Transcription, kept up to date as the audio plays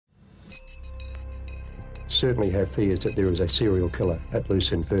certainly have fears that there is a serial killer at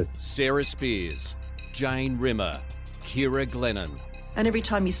loose in Perth. Sarah Spiers, Jane Rimmer, Ciara Glennon. And every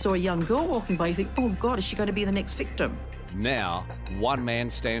time you saw a young girl walking by, you think, oh God, is she going to be the next victim? Now, one man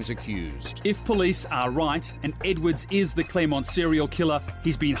stands accused. If police are right and Edwards is the Claremont serial killer,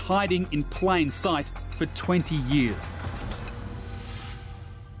 he's been hiding in plain sight for 20 years.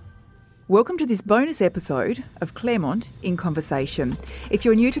 Welcome to this bonus episode of Claremont in Conversation. If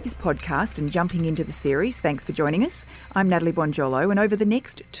you're new to this podcast and jumping into the series, thanks for joining us. I'm Natalie Bonjolo, and over the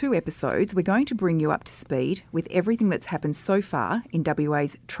next 2 episodes, we're going to bring you up to speed with everything that's happened so far in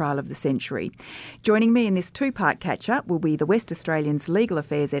WA's trial of the century. Joining me in this 2-part catch-up will be the West Australian's legal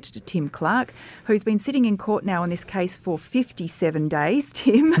affairs editor, Tim Clarke, who's been sitting in court now on this case for 57 days.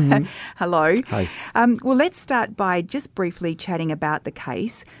 Tim, hello. Hi. Well, let's start by just briefly chatting about the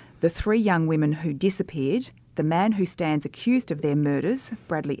case. The 3 young women who disappeared, the man who stands accused of their murders,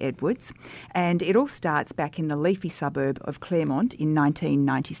 Bradley Edwards, and it all starts back in the leafy suburb of Claremont in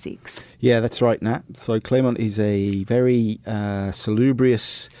 1996. Yeah, that's right, Nat. So Claremont is a very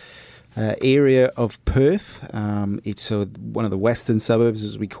salubrious area of Perth. It's one of the western suburbs,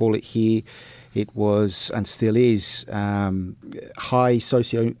 as we call it here. It was and still is high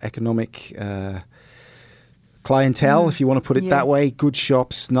socioeconomic clientele, if you want to put it that way. Good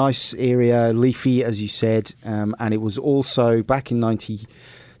shops, nice area, leafy, as you said. And it was also, back in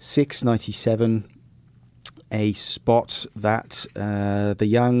 96, 97, a spot that the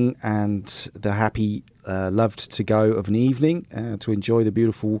young and the happy loved to go of an evening to enjoy the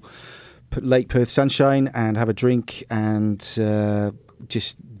beautiful late Perth sunshine and have a drink and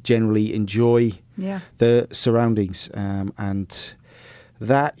just generally enjoy the surroundings. And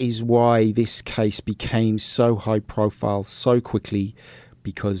that is why this case became so high profile so quickly,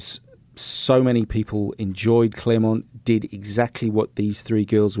 because so many people enjoyed Claremont, did exactly what these 3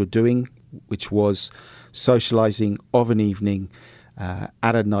 girls were doing, which was socialising of an evening at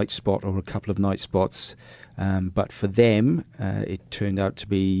a night spot or a couple of night spots. But for them, it turned out to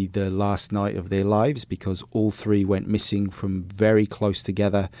be the last night of their lives, because all 3 went missing from very close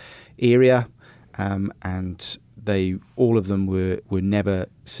together area, and all of them were never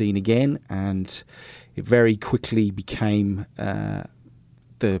seen again. And it very quickly became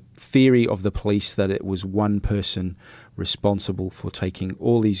the theory of the police that it was one person responsible for taking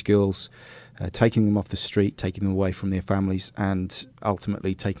all these girls, taking them off the street, taking them away from their families, and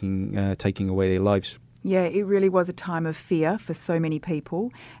ultimately taking away their lives. Yeah, it really was a time of fear for so many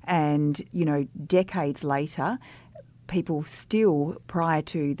people. And, you know, decades later, people still, prior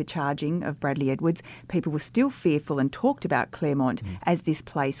to the charging of Bradley Edwards, people were still fearful and talked about Claremont as this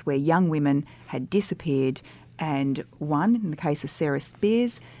place where young women had disappeared, and one, in the case of Sarah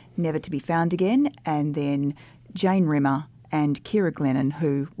Spiers, never to be found again, and then Jane Rimmer and Ciara Glennon,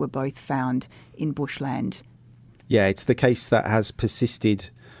 who were both found in bushland. Yeah, it's the case that has persisted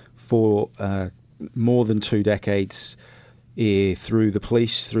for more than 2 decades, through the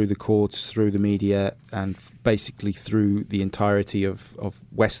police, through the courts, through the media, and basically through the entirety of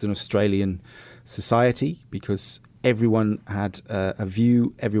Western Australian society, because everyone had a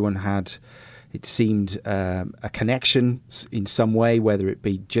view, everyone had, it seemed, a connection in some way, whether it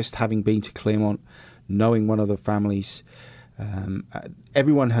be just having been to Claremont, knowing one of the families.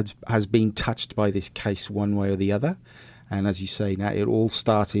 Everyone has been touched by this case one way or the other. And as you say, now it all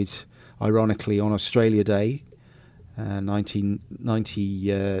started, ironically, on Australia Day,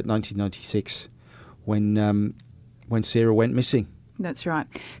 1996, when Sarah went missing. That's right.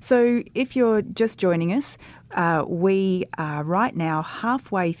 So if you're just joining us, we are right now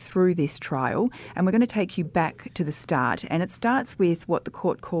halfway through this trial, and we're going to take you back to the start. And it starts with what the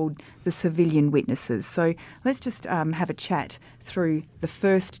court called the civilian witnesses. So let's just have a chat through the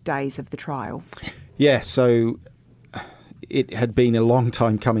first days of the trial. Yeah, so it had been a long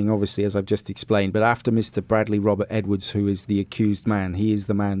time coming, obviously, as I've just explained. But after Mr. Bradley Robert Edwards, who is the accused man, he is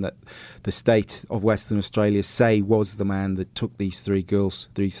the man that the state of Western Australia say was the man that took these 3 girls,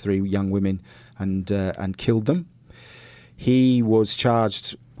 these 3 young women, and killed them. He was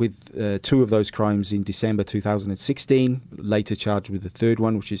charged with 2 of those crimes in December 2016. Later charged with the 3rd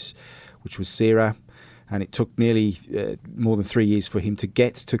one, which was Sarah. And it took nearly more than 3 years for him to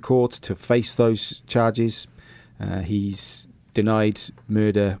get to court to face those charges. He's denied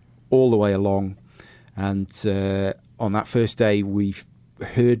murder all the way along. And on that first day, we've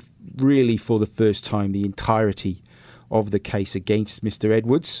heard really for the first time the entirety of the case against Mr.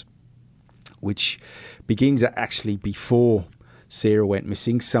 Edwards, which begins actually before Sarah went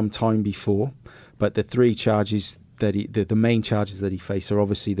missing, some time before. But the 3 charges the main charges that he faced are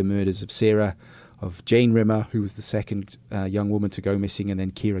obviously the murders of Sarah, of Jane Rimmer, who was the second young woman to go missing, and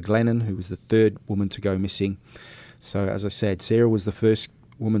then Ciara Glennon, who was the third woman to go missing. So, as I said, Sarah was the first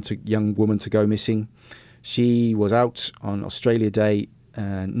young woman to go missing. She was out on Australia Day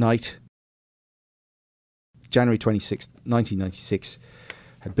night, January 26, 1996,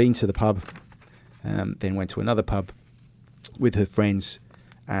 had been to the pub, then went to another pub with her friends,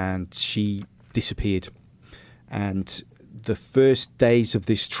 and she disappeared. And the first days of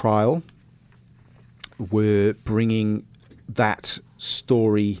this trial were bringing that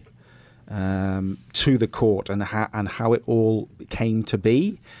story to the court and how it all came to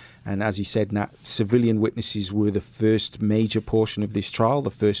be. And as you said, Nat, civilian witnesses were the first major portion of this trial, the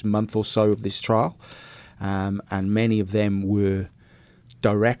first month or so of this trial. And many of them were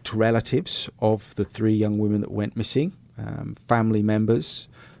direct relatives of the three young women that went missing, family members,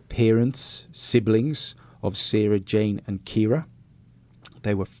 parents, siblings of Sarah, Jane and Ciara.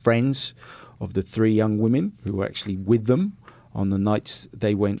 They were friends of the three young women who were actually with them on the nights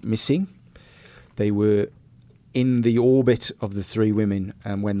they went missing. They were in the orbit of the three women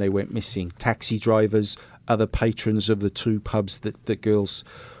when they went missing. Taxi drivers, other patrons of the two pubs that the girls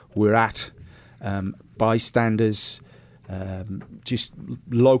were at, bystanders, just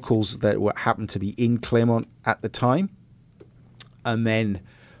locals that happened to be in Claremont at the time. And then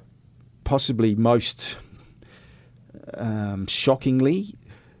possibly most shockingly,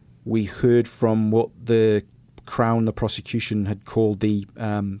 we heard from what the Crown, the prosecution, had called the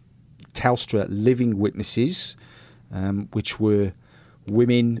Telstra living witnesses, which were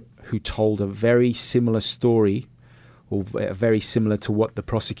women who told a very similar story, or very similar to what the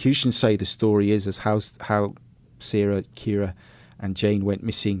prosecution say the story is, as how Sarah, Ciara and Jane went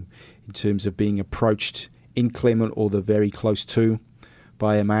missing, in terms of being approached in Claremont or the very close to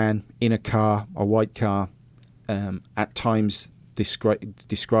by a man in a car, a white car, at times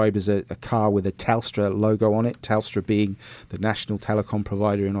described as a car with a Telstra logo on it, Telstra being the national telecom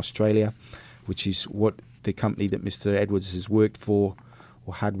provider in Australia, which is what the company that Mr. Edwards has worked for,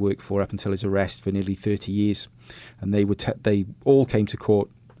 or had worked for up until his arrest, for nearly 30 years. And they all came to court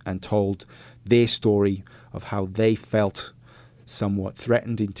and told their story of how they felt somewhat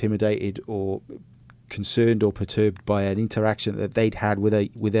threatened, intimidated, or concerned or perturbed by an interaction that they'd had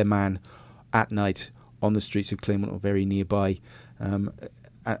with their man at night on the streets of Claremont or very nearby. And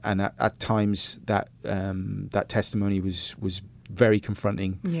at times that testimony was very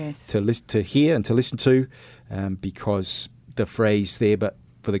confronting, yes, to hear and to listen to, because the phrase "there but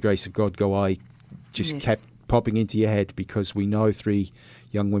for the grace of God go I" just yes, kept popping into your head, because we know three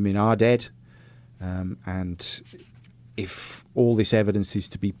young women are dead, and if all this evidence is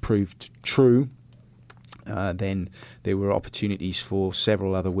to be proved true, then there were opportunities for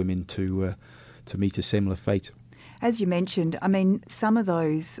several other women to meet a similar fate. As you mentioned, I mean, some of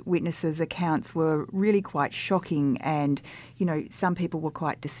those witnesses' accounts were really quite shocking, and, you know, some people were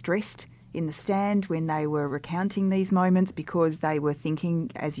quite distressed in the stand when they were recounting these moments, because they were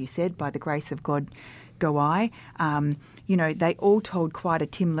thinking, as you said, by the grace of God go I. You know, they all told quite a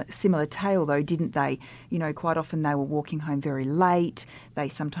similar tale, though, didn't they? You know, quite often they were walking home very late. They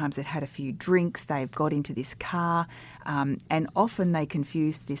sometimes had a few drinks. They've got into this car, and often they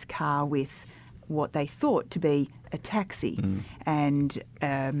confused this car with what they thought to be a taxi. And,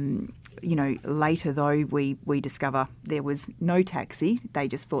 you know, later, though, we discover there was no taxi. They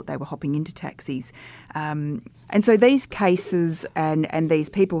just thought they were hopping into taxis. And so these cases and these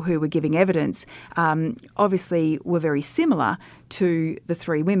people who were giving evidence obviously were very similar to the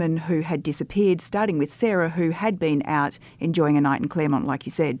three women who had disappeared, starting with Sarah, who had been out enjoying a night in Claremont, like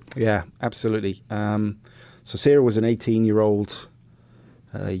you said. Yeah, absolutely. So Sarah was an 18-year-old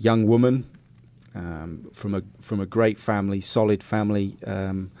young woman, from a great family, solid family,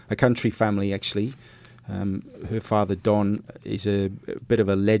 a country family actually. Her father Don is a bit of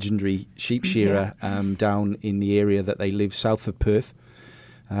a legendary sheep shearer down in the area that they live south of Perth.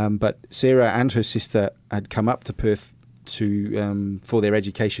 But Sarah and her sister had come up to Perth for their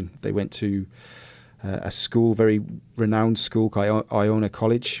education. They went to a school, very renowned school called Iona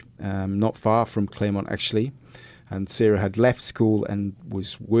College, not far from Claremont actually. And Sarah had left school and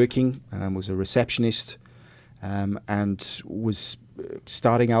was working, was a receptionist, and was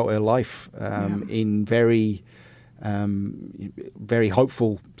starting out her life in very, very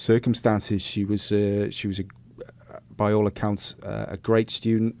hopeful circumstances. She was by all accounts, a great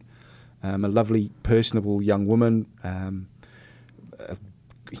student, a lovely, personable young woman, a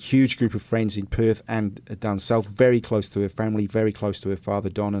huge group of friends in Perth and down south, very close to her family, very close to her father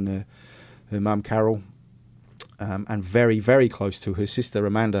Don and her mum Carol. And very, very close to her sister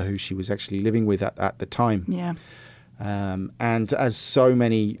Amanda, who she was actually living with at the time. Yeah. And as so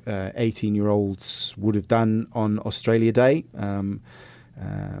many 18-year-olds would have done on Australia Day,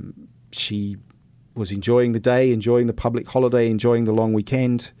 she was enjoying the day, enjoying the public holiday, enjoying the long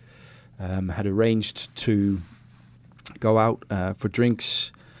weekend, had arranged to go out for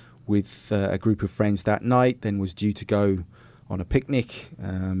drinks with a group of friends that night, then was due to go on a picnic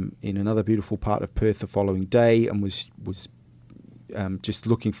in another beautiful part of Perth the following day, and was just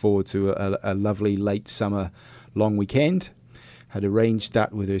looking forward to a lovely late summer long weekend. Had arranged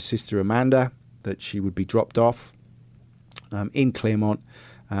that with her sister Amanda, that she would be dropped off in Claremont,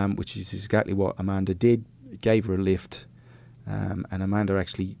 which is exactly what Amanda did. Gave her a lift, and Amanda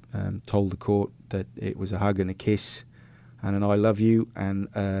actually told the court that it was a hug and a kiss and an I love you, and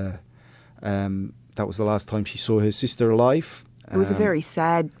that was the last time she saw her sister alive. It was a very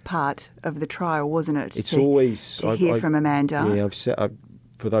sad part of the trial, wasn't it? It's always to hear from Amanda. Yeah, I've said,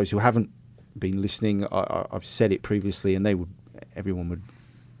 for those who haven't been listening, I've said it previously, and everyone would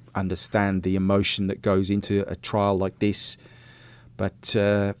understand the emotion that goes into a trial like this. But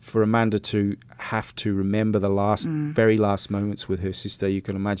for Amanda to have to remember the very last moments with her sister, you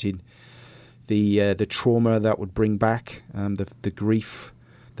can imagine the trauma that would bring back, the grief,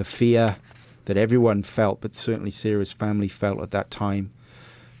 the fear that everyone felt, but certainly Sarah's family felt at that time,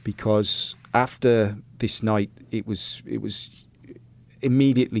 because after this night, it was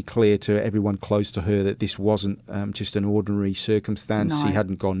immediately clear to everyone close to her that this wasn't just an ordinary circumstance. No. She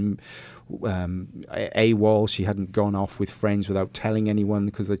hadn't gone AWOL. She hadn't gone off with friends without telling anyone,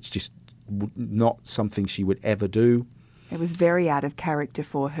 because it's just not something she would ever do. It was very out of character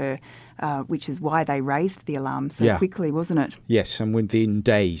for her, which is why they raised the alarm so quickly, wasn't it? Yes, and within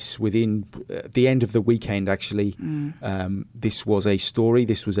days, within the end of the weekend, actually, this was a story.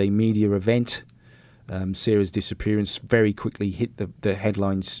 This was a media event. Sarah's disappearance very quickly hit the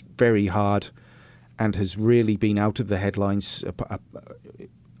headlines very hard, and has really been out of the headlines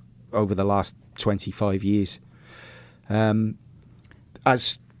over the last 25 years.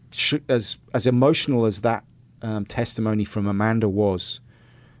 As emotional as that testimony from Amanda was,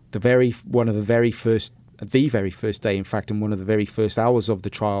 the very first day, in fact, and one of the very first hours of the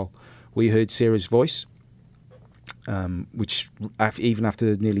trial, we heard Sarah's voice, which even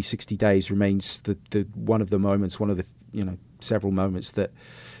after nearly 60 days remains one of the several moments that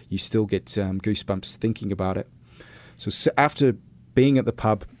you still get goosebumps thinking about it. So after being at the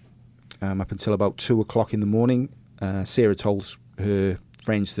pub up until about 2:00 in the morning, Sarah told her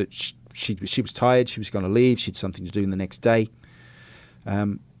friends that she was tired, she was going to leave, she had something to do in the next day.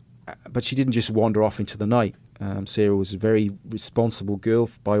 But she didn't just wander off into the night. Sarah was a very responsible girl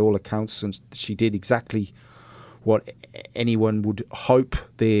by all accounts, and she did exactly what anyone would hope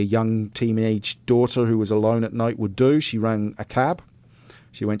their young teenage daughter who was alone at night would do. She rang a cab.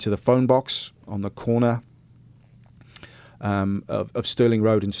 She went to the phone box on the corner of Stirling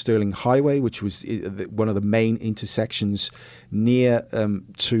Road and Stirling Highway, which was one of the main intersections near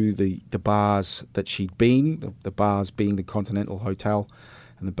to the bars that she'd been, the bars being the Continental Hotel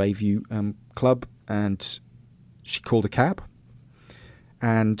and the Bayview Club, and she called a cab.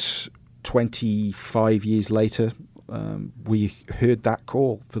 And 25 years later, we heard that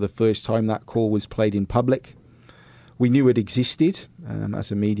call. For the first time, that call was played in public. We knew it existed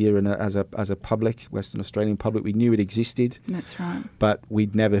as a media and as a public, Western Australian public. We knew it existed. That's right. But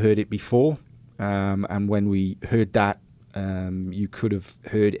we'd never heard it before. And when we heard that, you could have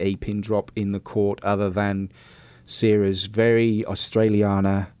heard a pin drop in the court, other than Sarah's very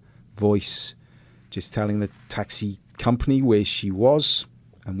Australiana voice, just telling the taxi company where she was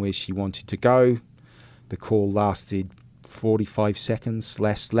and where she wanted to go. The call lasted 45 seconds,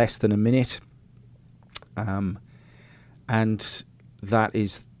 less than a minute. And that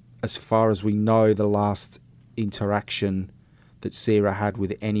is, as far as we know, the last interaction that Sarah had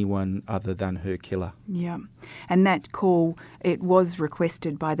with anyone other than her killer. Yeah. And that call, it was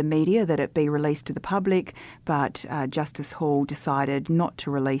requested by the media that it be released to the public, but Justice Hall decided not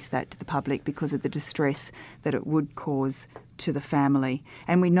to release that to the public because of the distress that it would cause to the family.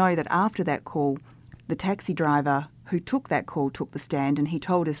 And we know that after that call, the taxi driver who took that call took the stand, and he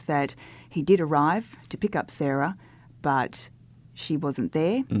told us that he did arrive to pick up Sarah, but she wasn't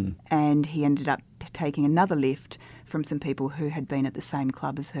there, and he ended up taking another lift from some people who had been at the same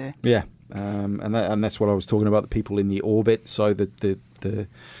club as her. Yeah, and that's what I was talking about, the people in the orbit. So the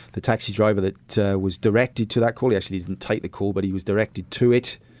taxi driver that was directed to that call, he actually didn't take the call, but he was directed to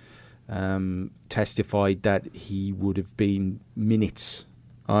it, testified that he would have been minutes,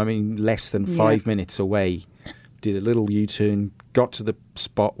 less than 5 minutes away, did a little U-turn, got to the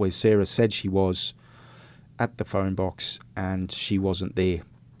spot where Sarah said she was, at the phone box, and she wasn't there.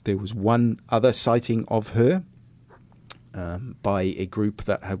 There was one other sighting of her by a group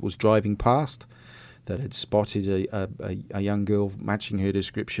that was driving past, that had spotted a young girl matching her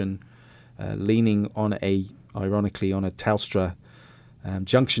description, leaning ironically on a Telstra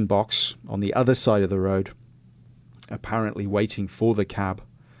junction box on the other side of the road, apparently waiting for the cab.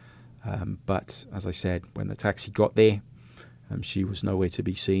 But as I said, when the taxi got there, she was nowhere to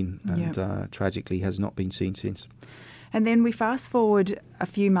be seen, and tragically has not been seen since. And then we fast forward a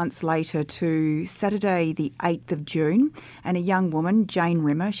few months later to Saturday the 8th of June, and a young woman, Jane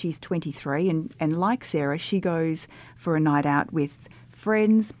Rimmer, she's 23, and like Sarah, she goes for a night out with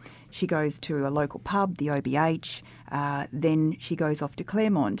friends. She goes to a local pub, the OBH, then she goes off to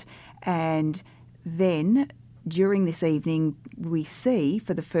Claremont. And then during this evening, we see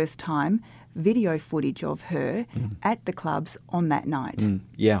for the first time video footage of her at the clubs on that night.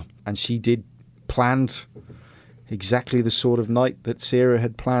 Yeah, and she did planned exactly the sort of night that Sarah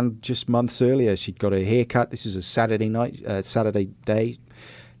had planned just months earlier. She'd got her haircut. This is a Saturday day.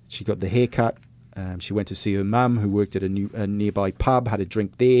 She got the haircut. She went to see her mum, who worked at a nearby pub, had a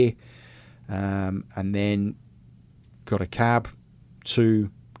drink there, and then got a cab to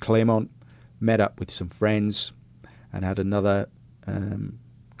Claremont, met up with some friends, and had another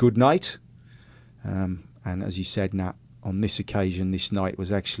good night. And as you said, Nat, on this occasion, this night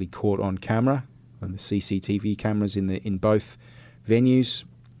was actually caught on camera, on the CCTV cameras in both venues,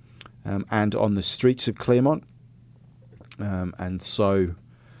 and on the streets of Claremont. And so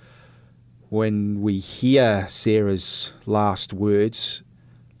when we hear Sarah's last words,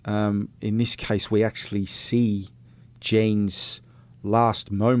 in this case we actually see Jane's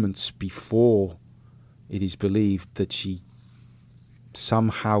last moments before it is believed that she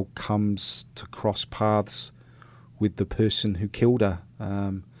somehow comes to cross paths with the person who killed her.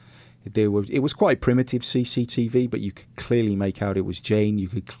 It was quite primitive CCTV, but you could clearly make out it was Jane. You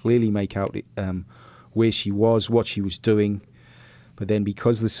could clearly make out where she was, what she was doing. But then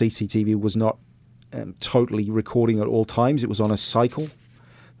because the CCTV was not totally recording at all times, it was on a cycle.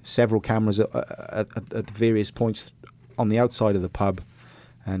 Several cameras at various points on the outside of the pub.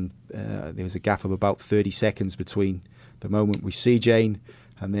 And there was a gap of about 30 seconds between the moment we see Jane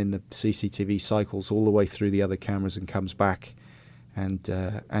and then the CCTV cycles all the way through the other cameras and comes back.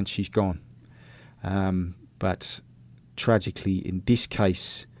 And she's gone. But tragically, in this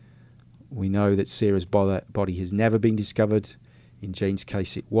case, we know that Sarah's body has never been discovered. In Jane's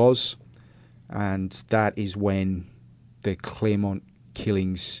case, it was. And that is when the Claremont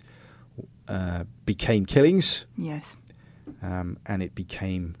killings became killings. Yes. And it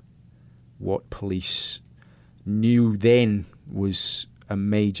became what police knew then was a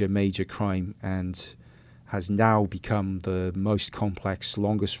major, major crime, and has now become the most complex,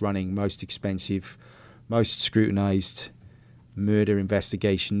 longest running, most expensive, most scrutinised murder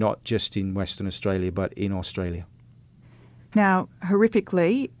investigation, not just in Western Australia, but in Australia. Now,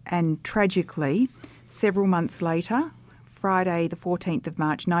 horrifically and tragically, several months later, Friday the 14th of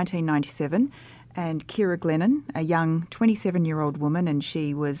March 1997, and Ciara Glennon, a young 27-year-old woman, and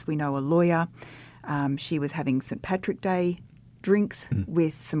she was, we know, a lawyer. She was having St Patrick Day drinks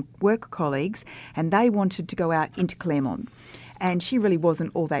with some work colleagues, and they wanted to go out into Claremont. And she really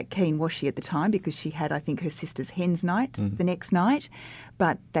wasn't all that keen, was she, at the time, because she had, I think, her sister's hens night the next night.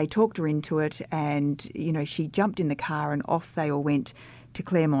 But they talked her into it, and, you know, she jumped in the car and off they all went to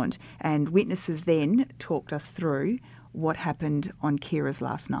Claremont. And witnesses then talked us through what happened on Ciara's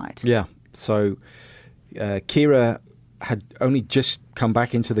last night. Yeah, so Ciara had only just come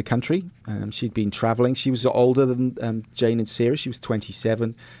back into the country. She'd been travelling. She was older than Jane and Sarah. She was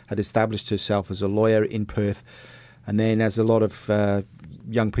 27, had established herself as a lawyer in Perth. And then, as a lot of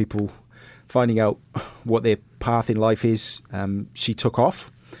young people finding out what their path in life is, she took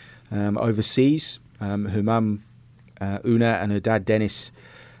off overseas. Her mum, Una, and her dad, Dennis,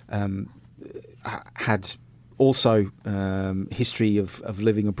 had also history of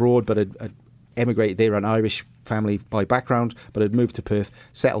living abroad, but had emigrated. They're an Irish family by background, but had moved to Perth,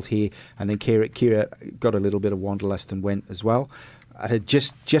 settled here, and then Ciara got a little bit of wanderlust and went as well. I had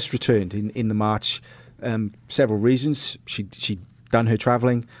just returned in the March. Several reasons. She'd done her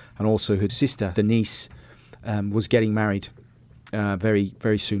travelling, and also her sister Denise was getting married very,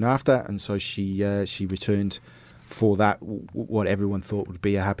 very soon after, and so she returned for that, what everyone thought would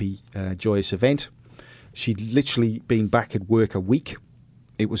be a happy, joyous event. She'd literally been back at work a week.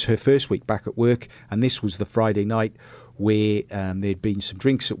 It was her first week back at work, and this was the Friday night where there'd been some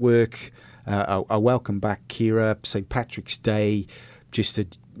drinks at work, a welcome back Ciara, St Patrick's Day, just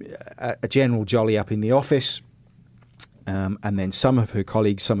a general jolly up in the office. And then some of her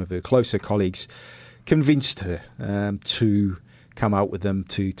closer colleagues, convinced her to come out with them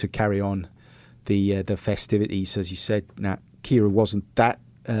to carry on the festivities. As you said, Ciara wasn't that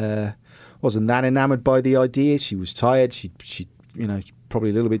enamoured by the idea. She was tired. She probably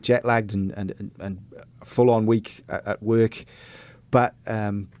a little bit jet lagged and full on week at work. But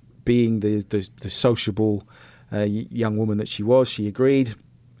being the sociable young woman that she was, she agreed.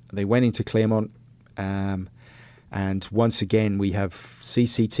 They went into Claremont, and once again we have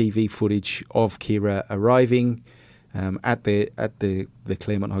CCTV footage of Ciara arriving at the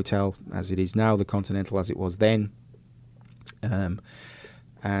Claremont Hotel, as it is now, the Continental as it was then.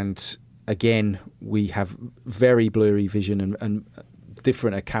 And again, we have very blurry vision and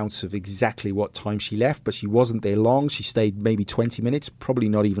different accounts of exactly what time she left, but she wasn't there long. She stayed maybe 20 minutes, probably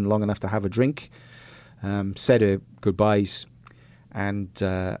not even long enough to have a drink, said her goodbyes, and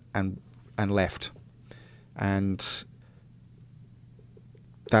left. And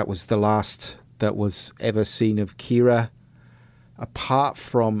that was the last that was ever seen of Ciara, apart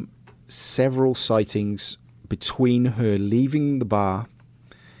from several sightings between her leaving the bar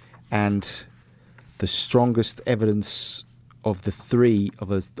and the strongest evidence of the three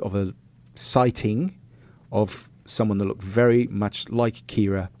of a sighting of someone that looked very much like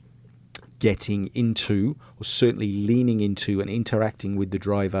Ciara getting into, or certainly leaning into and interacting with the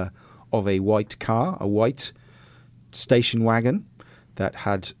driver of a white car, a white station wagon that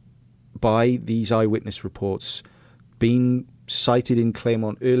had, by these eyewitness reports, been sighted in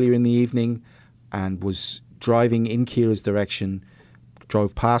Claremont earlier in the evening and was driving in Ciara's direction,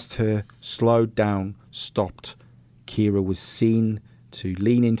 drove past her, slowed down, stopped. Ciara was seen to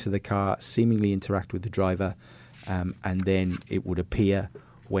lean into the car, seemingly interact with the driver, and then it would appear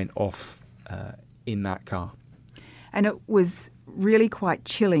went off in that car. And it was really quite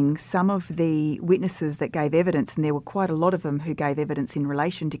chilling. Some of the witnesses that gave evidence, and there were quite a lot of them who gave evidence in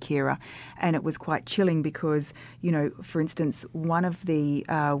relation to Ciara, and it was quite chilling because, for instance, one of the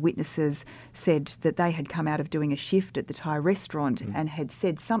witnesses said that they had come out of doing a shift at the Thai restaurant and had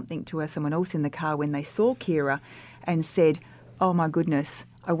said something to someone else in the car when they saw Ciara and said, "Oh my goodness,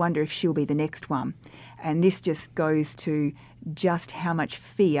 I wonder if she'll be the next one." And this just goes to just how much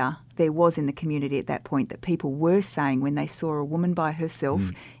fear there was in the community at that point, that people were saying when they saw a woman by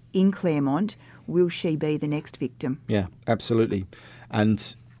herself in Claremont, will she be the next victim? Yeah, absolutely.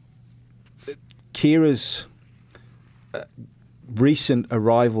 And Ciara's recent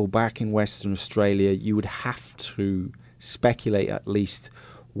arrival back in Western Australia, you would have to speculate at least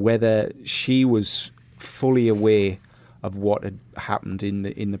whether she was fully aware of what had happened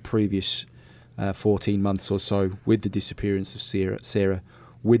in the previous 14 months or so with the disappearance of Sarah,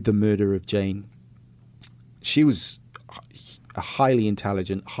 with the murder of Jane. She was a highly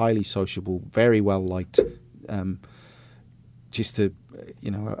intelligent, highly sociable, very well liked, and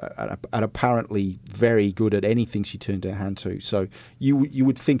apparently very good at anything she turned her hand to. So you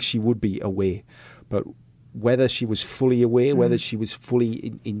would think she would be aware, but whether she was fully aware, whether she was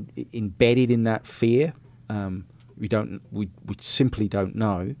fully embedded in that fear, we simply don't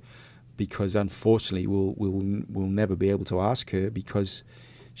know. Because unfortunately, we'll never be able to ask her, because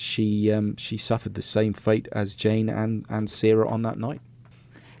she suffered the same fate as Jane and Sarah on that night.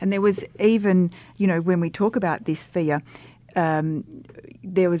 And there was even, when we talk about this fear,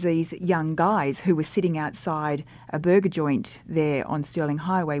 there was these young guys who were sitting outside a burger joint there on Stirling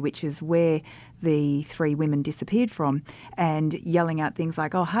Highway, which is where the three women disappeared from, and yelling out things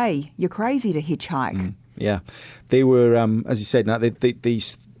like, "Oh, hey, you're crazy to hitchhike." Yeah, they were, as you said, now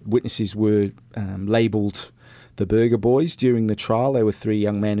these witnesses were labelled the Burger Boys during the trial. There were three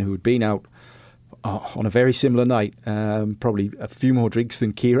young men who had been out on a very similar night, probably a few more drinks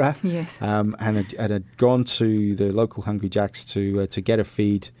than Ciara, yes, and had gone to the local Hungry Jack's to get a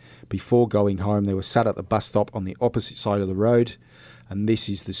feed before going home. They were sat at the bus stop on the opposite side of the road, and this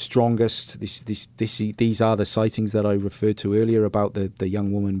is the strongest. These are the sightings that I referred to earlier about the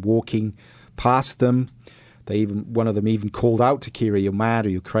young woman walking past them. One of them even called out to Ciara, "You're mad," or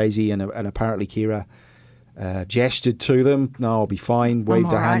 "You're crazy," and apparently Ciara gestured to them, "No, I'll be fine,"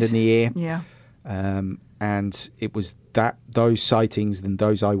 waved her hand in the air. Yeah. And it was those sightings and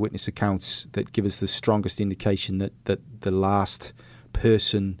those eyewitness accounts that give us the strongest indication that the last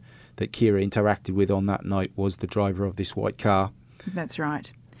person that Ciara interacted with on that night was the driver of this white car. That's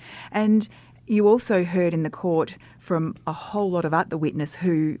right. And you also heard in the court from a whole lot of other witnesses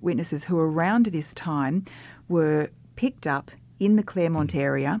who around this time were picked up in the Claremont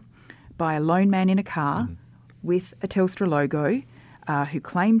area by a lone man in a car with a Telstra logo who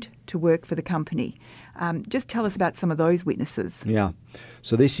claimed to work for the company. Just tell us about some of those witnesses. Yeah.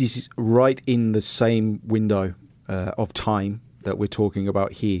 So this is right in the same window of time that we're talking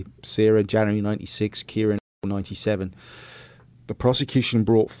about here. Sarah, January 96, Ciara, 97. The prosecution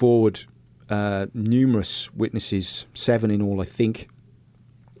brought forward numerous witnesses, 7 in all, I think,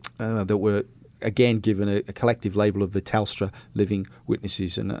 that were, again, given a collective label of the Telstra living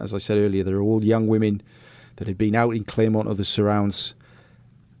witnesses. And as I said earlier, they're all young women that had been out in Claremont or the surrounds,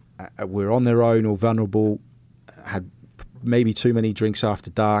 were on their own or vulnerable, had maybe too many drinks after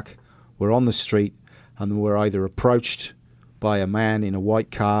dark, were on the street, and were either approached by a man in a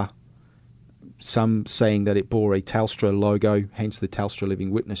white car, some saying that it bore a Telstra logo, hence the Telstra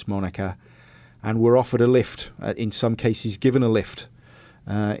Living Witness moniker, and were offered a lift, in some cases given a lift.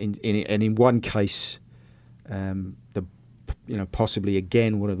 And in one case, possibly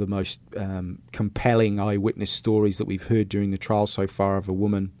again one of the most compelling eyewitness stories that we've heard during the trial so far, of a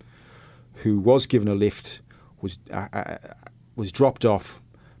woman who was given a lift, was dropped off,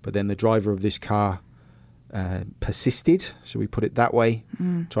 but then the driver of this car persisted, shall we put it that way,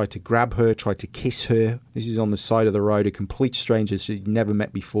 tried to grab her, tried to kiss her. This is on the side of the road, a complete stranger she'd never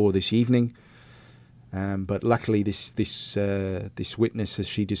met before this evening. But luckily this witness, as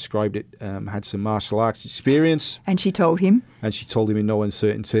she described it, had some martial arts experience. And she told him? And she told him in no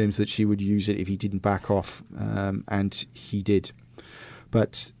uncertain terms that she would use it if he didn't back off, and he did.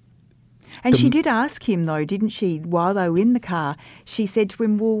 And she did ask him, though, didn't she, while they were in the car? She said to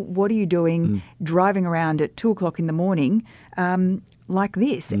him, well, what are you doing driving around at 2 o'clock in the morning like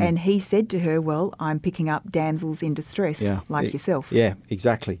this? And he said to her, well, I'm picking up damsels in distress yourself. Yeah,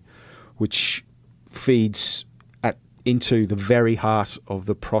 exactly. Which feeds into the very heart of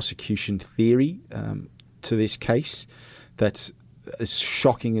the prosecution theory to this case, that as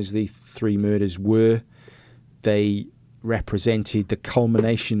shocking as the 3 murders were, they represented the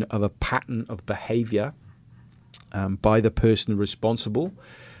culmination of a pattern of behaviour by the person responsible.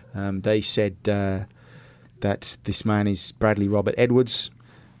 They said that this man is Bradley Robert Edwards,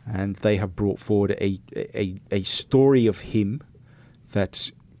 and they have brought forward a story of him that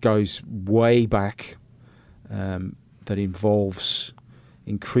goes way back, that involves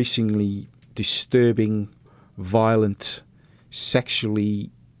increasingly disturbing, violent, sexually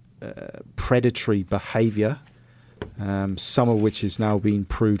predatory behaviour, some of which has now been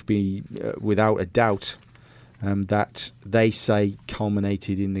proved without a doubt, that they say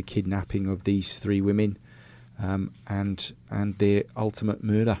culminated in the kidnapping of these 3 women and their ultimate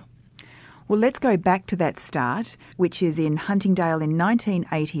murder. Well, let's go back to that start, which is in Huntingdale in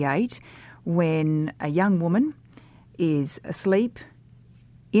 1988, when a young woman is asleep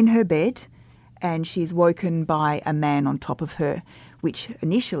in her bed and she's woken by a man on top of her, which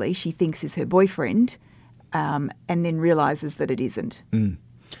initially she thinks is her boyfriend, and then realises that it isn't.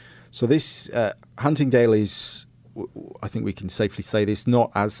 So this Huntingdale is, I think we can safely say this,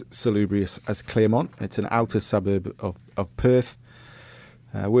 not as salubrious as Claremont. It's an outer suburb of Perth,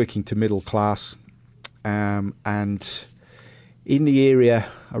 working to middle class. And in the area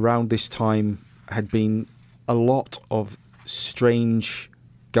around this time had been a lot of strange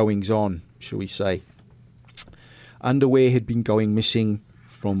goings-on, shall we say. Underwear had been going missing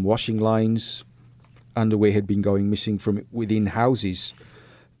from washing lines. Underwear had been going missing from within houses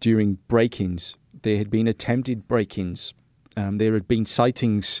during break-ins. There had been attempted break-ins. There had been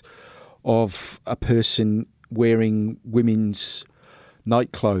sightings of a person wearing women's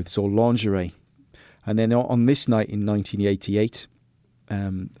nightclothes or lingerie. And then on this night in 1988,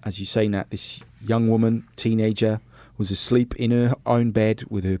 as you say, Nat, this young woman, teenager, was asleep in her own bed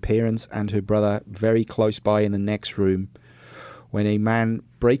with her parents and her brother very close by in the next room, when a man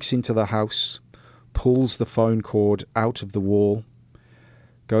breaks into the house, pulls the phone cord out of the wall,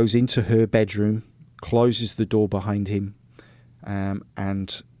 goes into her bedroom, closes the door behind him,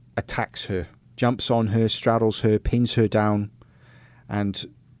 and attacks her, jumps on her, straddles her, pins her down, and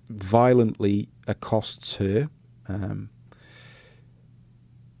violently accosts her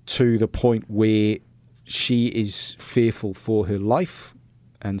to the point where she is fearful for her life,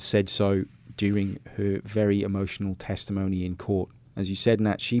 and said so during her very emotional testimony in court. As you said,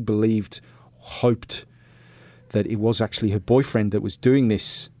 Nat, she hoped that it was actually her boyfriend that was doing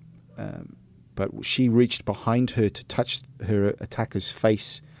this, but she reached behind her to touch her attacker's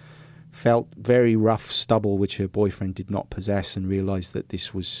face, felt very rough stubble which her boyfriend did not possess, and realised that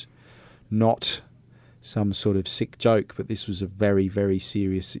this was not some sort of sick joke, but this was a very, very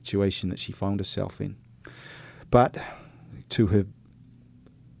serious situation that she found herself in. But to her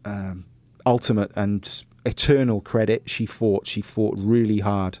ultimate and eternal credit, she fought really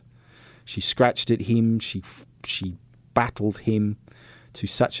hard. She scratched at him, she battled him to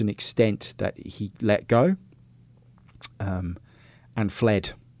such an extent that he let go and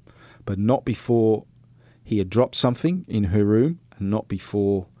fled. But not before he had dropped something in her room, and not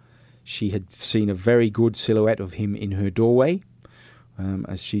before she had seen a very good silhouette of him in her doorway,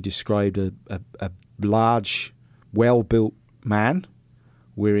 as she described, a large, well-built man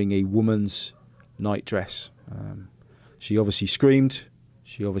wearing a woman's nightdress. She obviously screamed.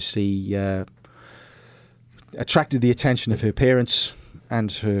 She obviously attracted the attention of her parents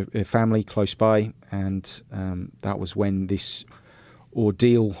and her family close by, and that was when this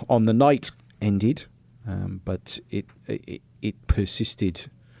ordeal on the night ended. But it persisted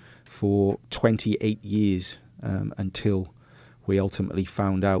for 28 years until we ultimately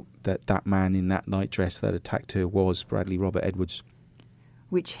found out that that man in that nightdress that attacked her was Bradley Robert Edwards.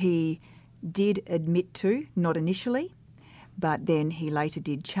 Which he did admit to, not initially, but then he later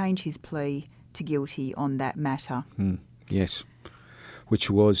did change his plea to guilty on that matter. Yes, which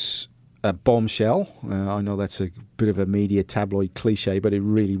was a bombshell. I know that's a bit of a media tabloid cliche, but it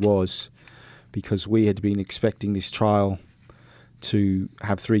really was, because we had been expecting this trial to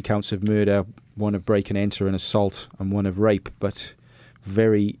have 3 counts of murder, 1 of break and enter and assault, and 1 of rape. But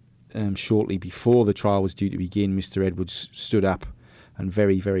very shortly before the trial was due to begin, Mr. Edwards stood up and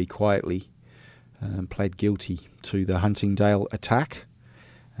very, very quietly pled guilty to the Huntingdale attack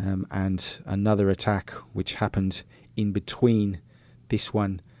and another attack which happened in between this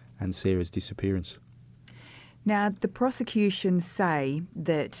one and Sarah's disappearance. Now, the prosecution say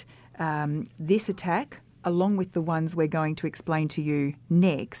that this attack, along with the ones we're going to explain to you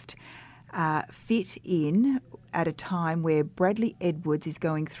next, fit in at a time where Bradley Edwards is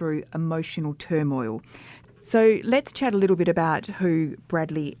going through emotional turmoil. So let's chat a little bit about who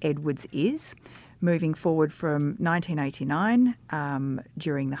Bradley Edwards is, moving forward from 1989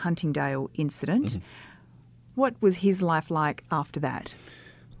 during the Huntingdale incident. Mm-hmm. What was his life like after that?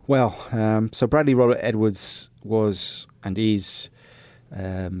 Well, so Bradley Robert Edwards was and is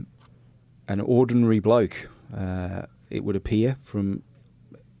an ordinary bloke, it would appear, from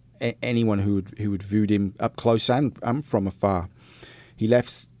anyone who had viewed him up close and from afar. He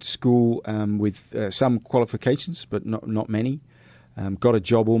left school with some qualifications, but not many. Got a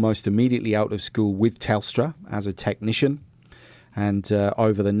job almost immediately out of school with Telstra as a technician, and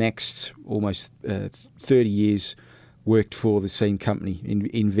over the next almost 30 years worked for the same company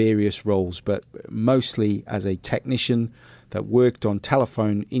in various roles, but mostly as a technician that worked on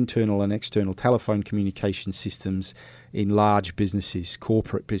telephone, internal and external telephone communication systems in large businesses,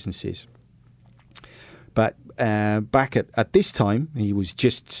 corporate businesses. But back at this time, he was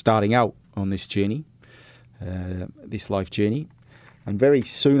just starting out on this journey, this life journey. And very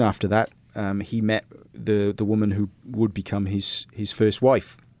soon after that, he met the woman who would become his first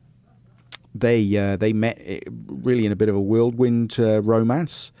wife. They met really in a bit of a whirlwind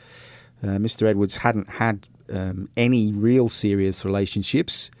romance. Mr. Edwards hadn't had any real serious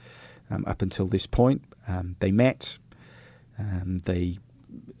relationships up until this point. They met. They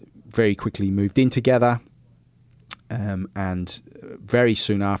very quickly moved in together. And very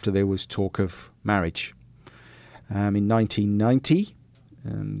soon after, there was talk of marriage. In 1990,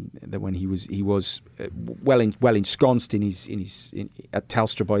 that when he was well ensconced at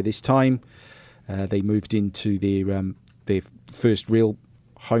Telstra by this time, they moved into their first real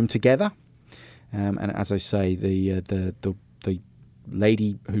home together. And as I say, the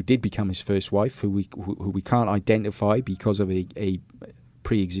lady who did become his first wife, who we can't identify because of a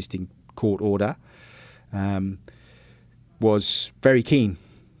pre-existing court order, was very keen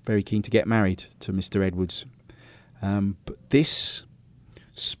to get married to Mr. Edwards. But this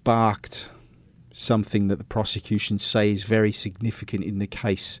sparked something that the prosecution say is very significant in the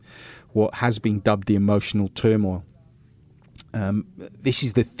case, what has been dubbed the emotional turmoil. This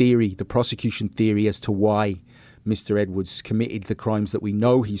is the prosecution theory as to why Mr. Edwards committed the crimes that we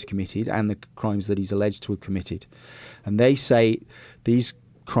know he's committed and the crimes that he's alleged to have committed. And they say these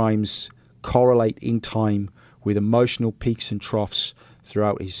crimes correlate in time with emotional peaks and troughs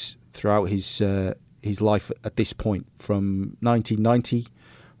throughout his life at this point, from 1990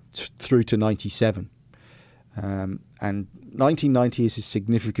 through to 97. And 1990 is a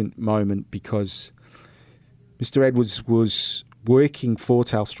significant moment because Mr. Edwards was working for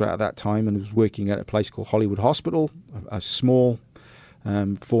Telstra at that time and was working at a place called Hollywood Hospital, a small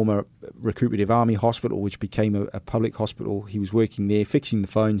former recuperative army hospital, which became a public hospital. He was working there, fixing the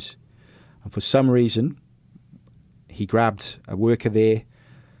phones. And for some reason, he grabbed a worker there,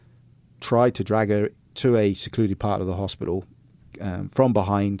 tried to drag her to a secluded part of the hospital from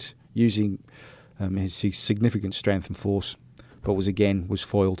behind, using his significant strength and force, but was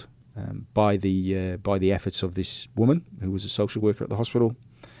foiled by the efforts of this woman who was a social worker at the hospital,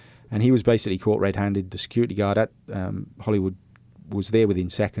 and he was basically caught red-handed. The security guard at Hollywood was there within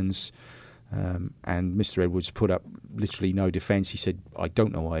seconds, and Mr. Edwards put up literally no defence. He said, "I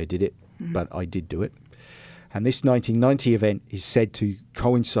don't know why I did it, but I did do it." And this 1990 event is said to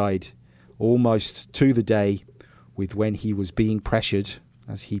coincide almost to the day with when he was being pressured,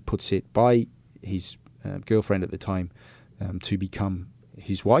 as he puts it, by his girlfriend at the time to become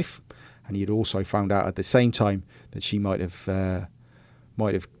his wife. And he had also found out at the same time that she might have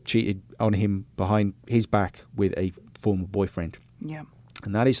cheated on him behind his back with a former boyfriend. Yeah.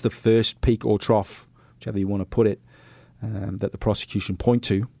 And that is the first peak or trough, whichever you want to put it, that the prosecution point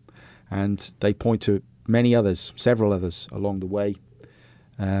to. And they point to many others, several others along the way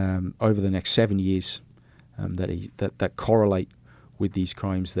over the next 7 years that correlate with these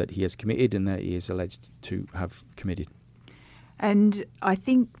crimes that he has committed and that he is alleged to have committed. And I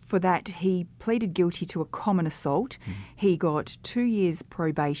think for that he pleaded guilty to a common assault. He got 2 years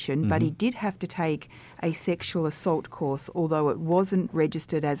probation, but he did have to take a sexual assault course, although it wasn't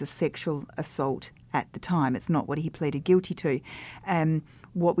registered as a sexual assault at the time. It's not what he pleaded guilty to.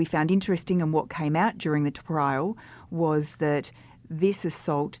 What we found interesting and what came out during the trial was that this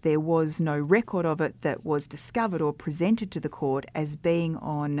assault, there was no record of it that was discovered or presented to the court as being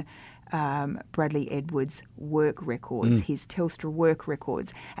on Bradley Edwards' work records, his Telstra work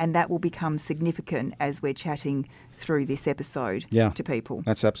records, and that will become significant as we're chatting through this episode to people.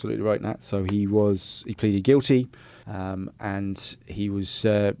 That's absolutely right, Nat. So he pleaded guilty, and he was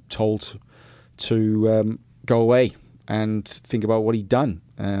told to go away and think about what he'd done.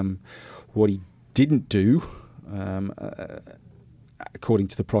 What he didn't do, according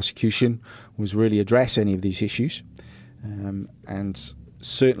to the prosecution, was really address any of these issues, and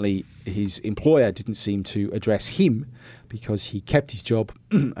certainly his employer didn't seem to address him, because he kept his job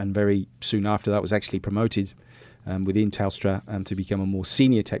and very soon after that was actually promoted within Telstra to become a more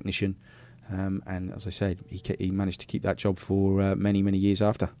senior technician. And as I said, he managed to keep that job for many, many years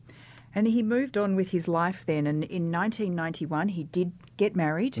after. And he moved on with his life then. And in 1991, he did get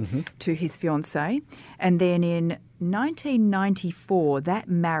married to his fiancée. And then in 1994, that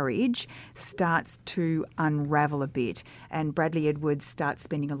marriage starts to unravel a bit. And Bradley Edwards starts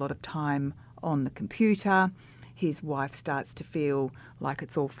spending a lot of time on the computer. His wife starts to feel like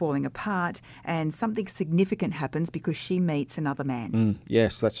it's all falling apart. And something significant happens because she meets another man.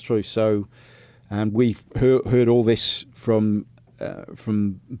 Yes, that's true. So we've heard all this from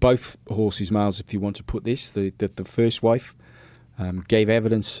both horses' mouths, if you want to put this. The first wife gave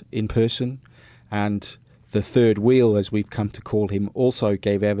evidence in person, and the third wheel, as we've come to call him, also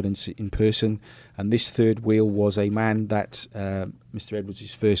gave evidence in person. And this third wheel was a man that Mr.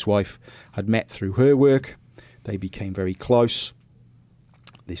 Edwards' first wife had met through her work. They became very close.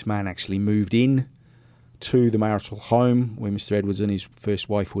 This man actually moved in to the marital home where Mr. Edwards and his first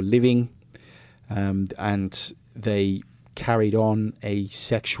wife were living, and they carried on a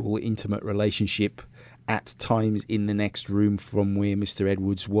sexual, intimate relationship at times in the next room from where Mr.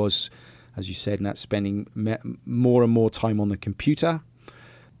 Edwards was, as you said, Nat, spending more and more time on the computer.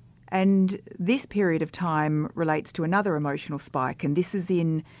 And this period of time relates to another emotional spike, and this is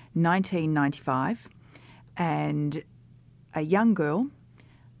in 1995. And a young girl,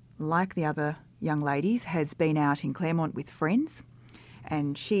 like the other young ladies, has been out in Claremont with friends,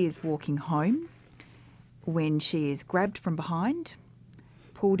 and she is walking home when she is grabbed from behind,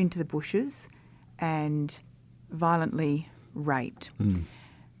 pulled into the bushes and violently raped.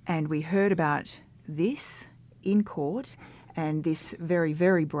 And we heard about this in court, and this very,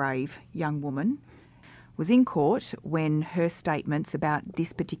 very brave young woman was in court when her statements about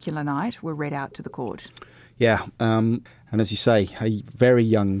this particular night were read out to the court. Yeah, and as you say, a very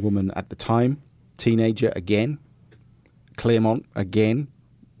young woman at the time, teenager again, Claremont again,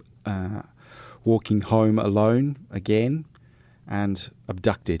 walking home alone again, and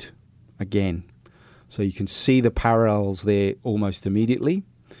abducted again. So you can see the parallels there almost immediately,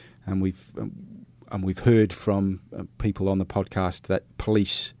 and we've heard from people on the podcast that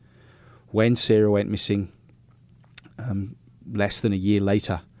police, when Sarah went missing, less than a year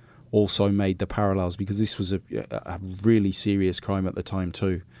later, also made the parallels, because this was a really serious crime at the time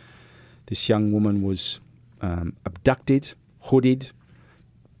too. This young woman was abducted, hooded,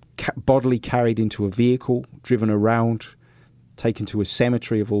 bodily carried into a vehicle, driven around, taken to a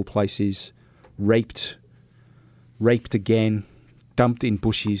cemetery of all places, raped again, dumped in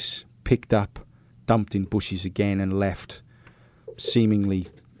bushes, picked up, dumped in bushes again, and left, seemingly,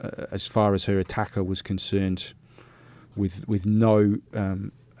 as far as her attacker was concerned, with no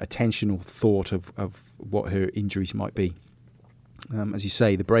attention or thought of what her injuries might be. As you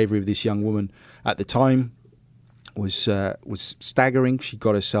say, the bravery of this young woman at the time was staggering. She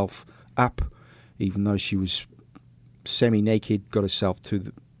got herself up, even though she was semi-naked, got herself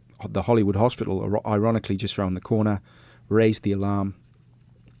to the Hollywood Hospital, ironically just around the corner, raised the alarm,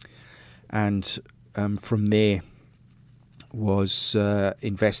 and from there was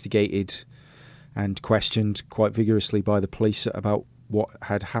investigated and questioned quite vigorously by the police about what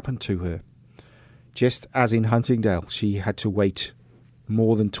had happened to her. Just as in Huntingdale, she had to wait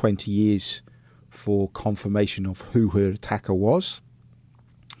more than 20 years for confirmation of who her attacker was.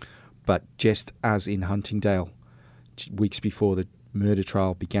 But just as in Huntingdale, weeks before the murder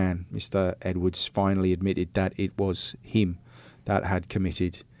trial began, Mr. Edwards finally admitted that it was him that had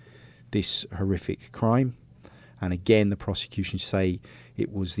committed this horrific crime. And again, the prosecution say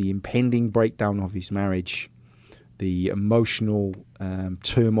it was the impending breakdown of his marriage, the emotional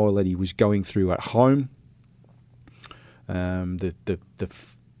turmoil that he was going through at home, the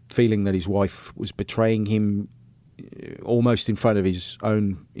feeling that his wife was betraying him almost in front of his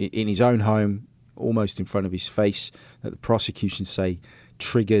own, in his own home, almost in front of his face, that the prosecution say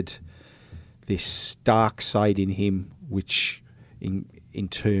triggered this dark side in him, which in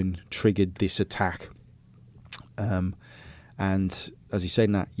turn triggered this attack. And as you said,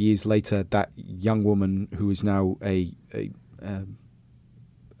 Nat, years later, that young woman, who is now a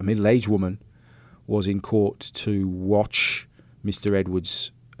middle-aged woman, was in court to watch Mr.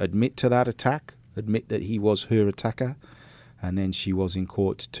 Edwards admit to that attack, admit that he was her attacker, and then she was in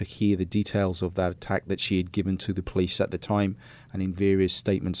court to hear the details of that attack that she had given to the police at the time and in various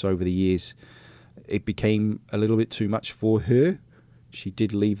statements over the years. It became a little bit too much for her. She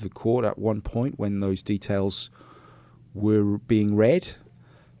did leave the court at one point when those details were being read,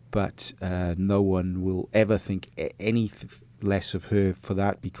 but no one will ever think any less of her for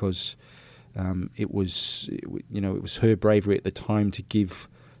that, because it was her bravery at the time to give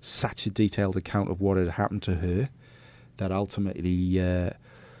such a detailed account of what had happened to her that ultimately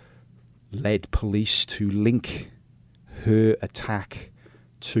led police to link her attack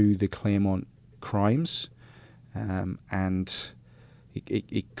to the Claremont crimes, and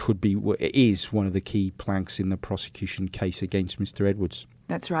it could be, it is one of the key planks in the prosecution case against Mr. Edwards.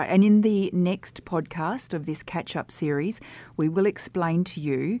 That's right. And in the next podcast of this catch-up series, we will explain to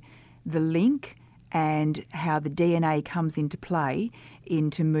you the link and how the DNA comes into play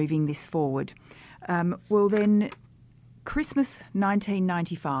into moving this forward. Well, then, Christmas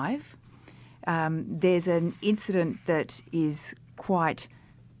 1995, there's an incident that is quite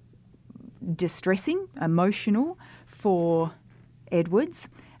distressing, emotional for Edwards.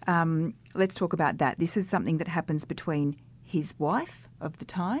 Let's talk about that. This is something that happens between his wife of the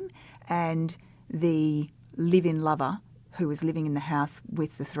time and the live-in lover who was living in the house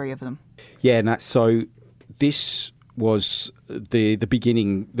with the three of them. Yeah, and so this was the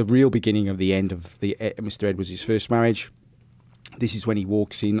beginning, the real beginning of the end of Mr. Edwards' first marriage. This is when he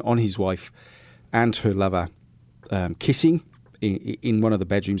walks in on his wife and her lover kissing in one of the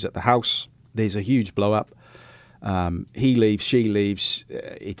bedrooms at the house. There's a huge blow-up. He leaves, she leaves.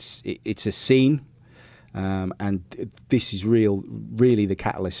 It's a scene, and this is really the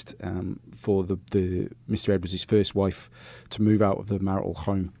catalyst for the Mr. Edwards' first wife to move out of the marital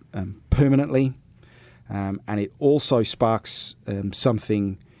home permanently, and it also sparks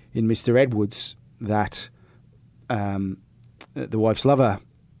something in Mr. Edwards that the wife's lover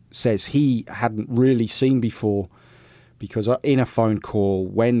says he hadn't really seen before, because in a phone call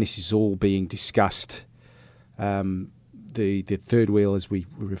when this is all being discussed, the third wheel, as we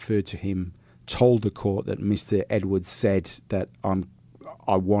referred to him, told the court that Mr. Edwards said that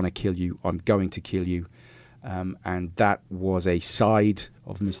I want to kill you, I'm going to kill you, and that was a side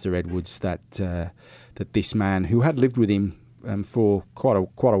of Mr. Edwards that this man, who had lived with him for quite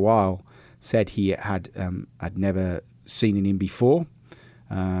a while, said he had never seen in him before,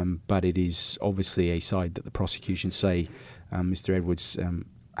 but it is obviously a side that the prosecution say Mr. Edwards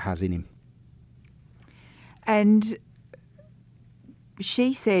has in him. And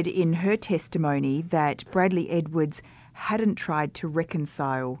she said in her testimony that Bradley Edwards hadn't tried to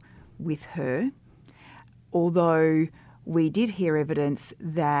reconcile with her, although we did hear evidence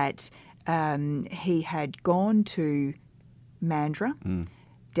that he had gone to Mandurah,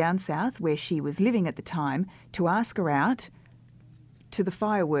 down south, where she was living at the time, to ask her out to the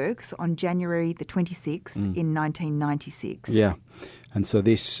fireworks on January the 26th in 1996. Yeah. And so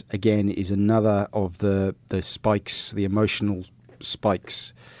this, again, is another of the spikes, the emotional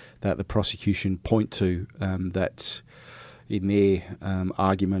spikes that the prosecution point to that in their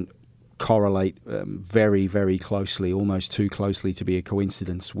argument correlate very, very closely, almost too closely to be a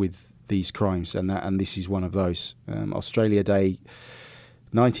coincidence with these crimes. And this is one of those. Australia Day,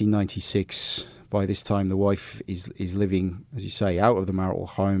 1996. By this time, the wife is living, as you say, out of the marital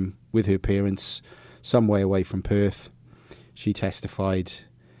home with her parents, some way away from Perth. She testified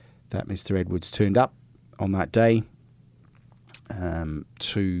that Mr. Edwards turned up on that day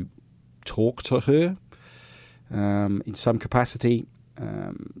to talk to her in some capacity.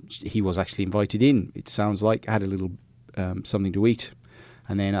 He was actually invited in, it sounds like, had a little something to eat,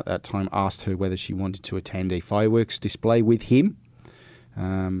 and then at that time asked her whether she wanted to attend a fireworks display with him.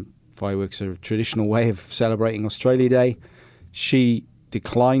 Fireworks are a traditional way of celebrating Australia Day. She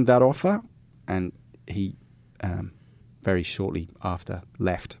declined that offer, and he very shortly after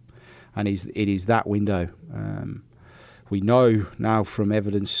left. And it is that window. We know now from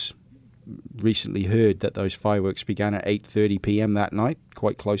evidence recently heard that those fireworks began at 8:30 p.m. that night,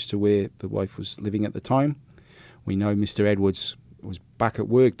 quite close to where the wife was living at the time. We know Mr. Edwards was back at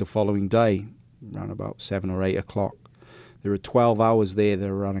work the following day, around about 7 or 8 o'clock. There are 12 hours there that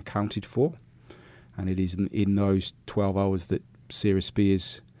are unaccounted for, and it is in those 12 hours that Sarah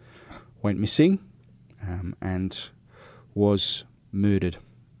Spiers went missing and was murdered,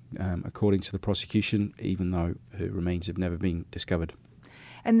 according to the prosecution, even though her remains have never been discovered.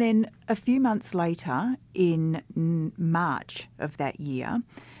 And then a few months later, in March of that year,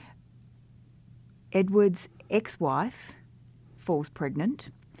 Edward's ex-wife falls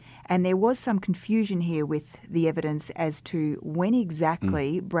pregnant. And there was some confusion here with the evidence as to when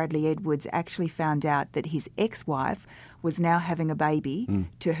exactly Bradley Edwards actually found out that his ex-wife was now having a baby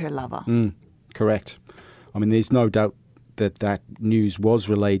to her lover. Correct. I mean, there's no doubt that news was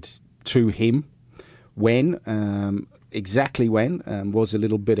relayed to him. When, exactly when, was a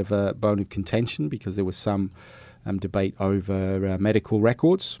little bit of a bone of contention because there was some debate over medical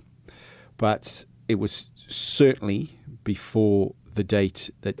records. But it was certainly before the date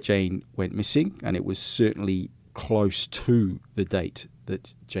that Jane went missing, and it was certainly close to the date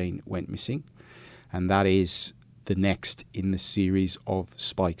that Jane went missing. And that is the next in the series of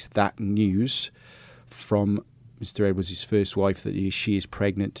spikes. That news from Mr. Edwards' first wife that she is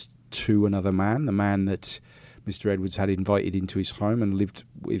pregnant to another man, the man that Mr. Edwards had invited into his home and lived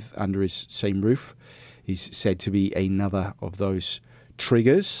with under his same roof, is said to be another of those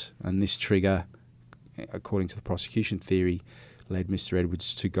triggers. And this trigger, according to the prosecution theory, led Mr.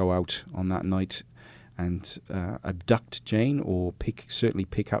 Edwards to go out on that night and abduct Jane, or certainly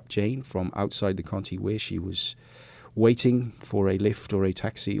pick up Jane from outside the Conti where she was waiting for a lift or a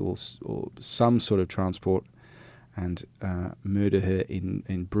taxi or some sort of transport, and murder her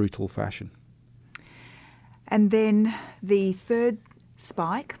in brutal fashion. And then the third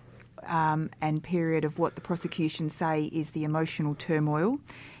spike and period of what the prosecution say is the emotional turmoil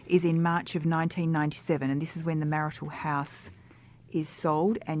is in March of 1997, and this is when the marital house is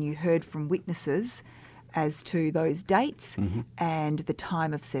sold, and you heard from witnesses as to those dates and the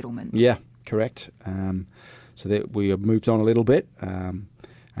time of settlement. Yeah, correct. So that we have moved on a little bit, and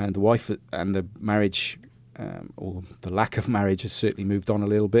the wife and the marriage, or the lack of marriage, has certainly moved on a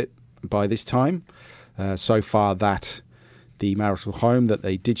little bit by this time. So far that the marital home that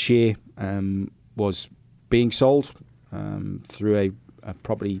they did share was being sold through a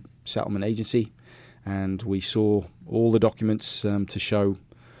property settlement agency, and we saw all the documents to show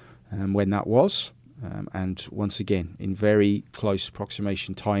when that was, and once again in very close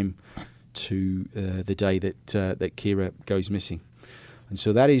approximation time to the day that Ciara goes missing. And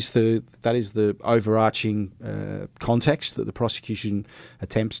so that is the overarching context that the prosecution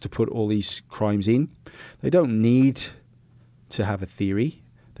attempts to put all these crimes in. They don't need to have a theory.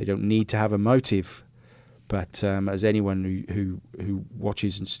 They don't need to have a motive. But as anyone who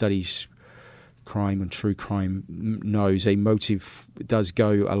watches and studies crime and true crime knows, a motive does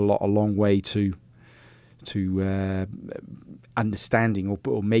go a long way to understanding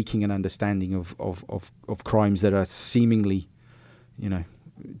or making an understanding of crimes that are seemingly,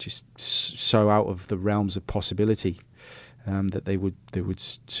 just so out of the realms of possibility that they would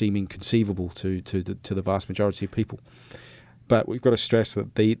seem inconceivable to the vast majority of people. But we've got to stress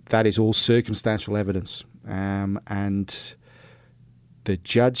that that is all circumstantial evidence, and the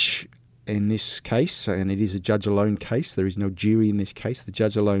judge in this case, and it is a judge alone case, there is no jury in this case, the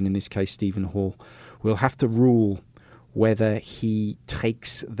judge alone in this case, Stephen Hall, will have to rule whether he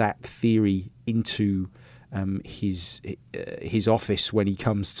takes that theory into his office when he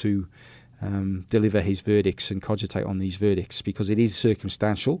comes to deliver his verdicts and cogitate on these verdicts, because it is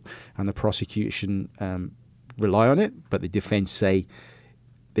circumstantial and the prosecution rely on it, but the defence say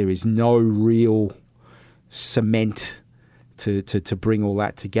there is no real cement to bring all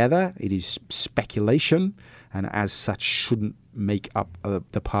that together. It is speculation, and as such shouldn't make up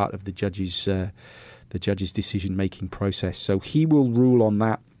the part of the judge's decision-making process. So he will rule on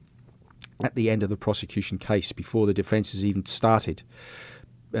that at the end of the prosecution case, before the defence has even started,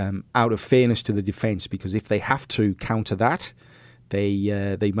 out of fairness to the defence, because if they have to counter that,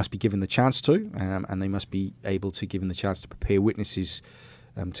 they must be given the chance to, and they must be able to given the chance to prepare witnesses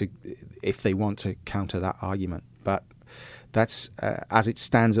if they want to counter that argument. But that's as it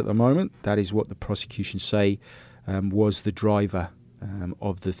stands at the moment. That is what the prosecution say was the driver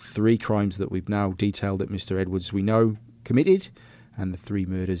of the 3 crimes that we've now detailed that Mr. Edwards, we know, committed, and the 3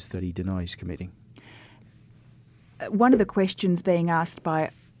 murders that he denies committing. One of the questions being asked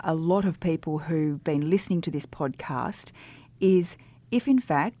by a lot of people who've been listening to this podcast is if, in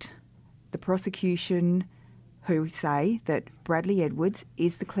fact, the prosecution who say that Bradley Edwards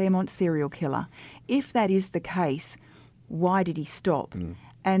is the Claremont serial killer, if that is the case, why did he stop?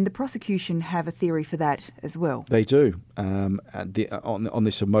 And the prosecution have a theory for that as well. They do. On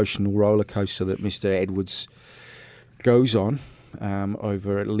this emotional roller coaster that Mr. Edwards goes on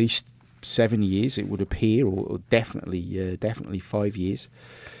over at least 7 years, it would appear, or definitely 5 years.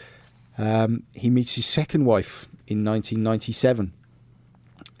 He meets his second wife in 1997,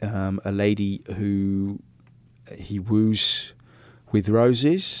 a lady who he woos with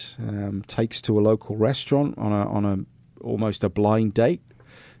roses, takes to a local restaurant on a almost a blind date.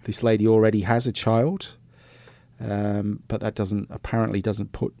 This lady already has a child, but that apparently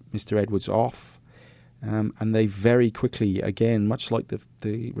doesn't put Mr. Edwards off. And they very quickly, again, much like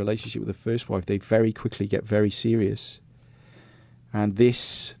the relationship with the first wife, they very quickly get very serious. And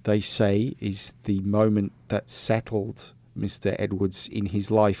this, they say, is the moment that settled Mr. Edwards in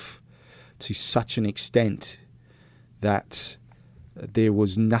his life to such an extent that there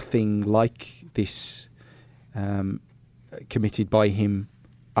was nothing like this committed by him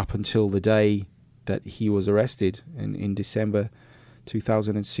up until the day that he was arrested in December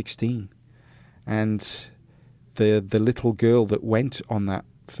 2016. And the little girl that went on that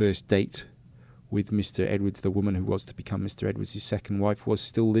first date with Mr. Edwards, the woman who was to become Mr. Edwards' second wife, was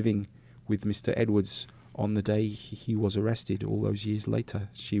still living with Mr. Edwards on the day he was arrested all those years later.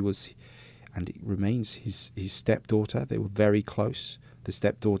 She was, and it remains, his stepdaughter. They were very close. The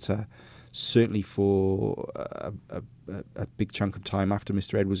stepdaughter, certainly for a big chunk of time after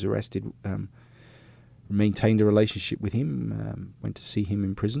Mr. Edwards was arrested, maintained a relationship with him, went to see him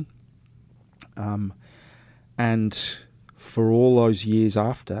in prison. And for all those years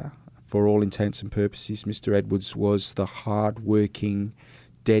after, for all intents and purposes, Mr. Edwards was the hard-working,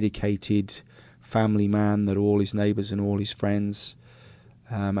 dedicated family man that all his neighbours and all his friends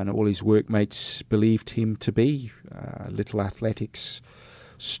and all his workmates believed him to be. Little athletics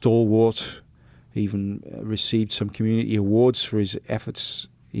stalwart, even received some community awards for his efforts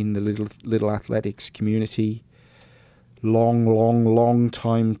in the little athletics community. Long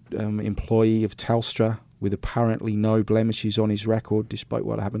time employee of Telstra with apparently no blemishes on his record despite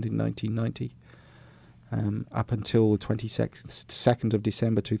what happened in 1990. Up until the 22nd of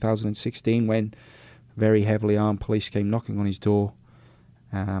December 2016 when very heavily armed police came knocking on his door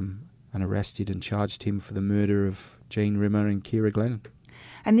and arrested and charged him for the murder of Jane Rimmer and Ciara Glennon.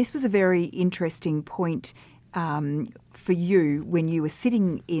 And this was a very interesting point for you when you were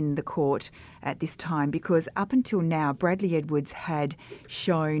sitting in the court at this time, because up until now, Bradley Edwards had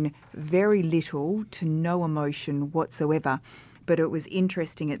shown very little to no emotion whatsoever. But it was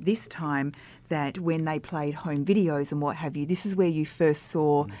interesting at this time that when they played home videos and what have you, this is where you first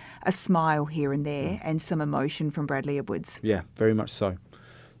saw a smile here and there and some emotion from Bradley Edwards. Yeah, very much so.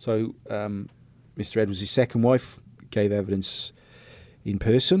 So Mr. Edwards' second wife gave evidence in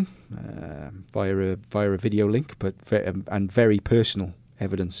person via a video link, but very personal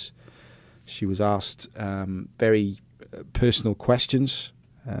evidence. She was asked very personal questions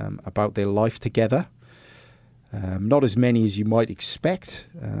about their life together. Not as many as you might expect,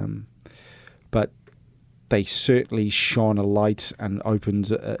 but they certainly shone a light and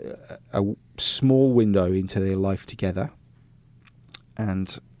opened a small window into their life together,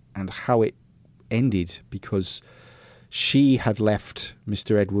 and how it ended, because she had left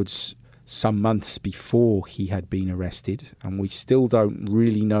Mr. Edwards some months before he had been arrested, and we still don't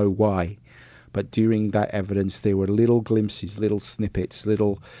really know why. But during that evidence, there were little glimpses, little snippets,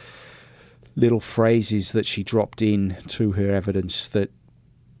 little phrases that she dropped in to her evidence that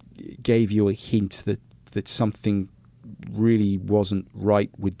gave you a hint that something really wasn't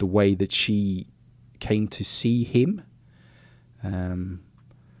right with the way that she came to see him.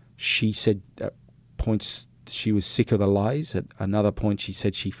 She said at points she was sick of the lies. At another point, she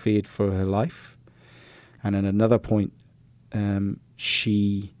said she feared for her life. And at another point,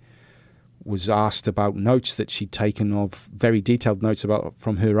 she was asked about notes that she'd taken, of very detailed notes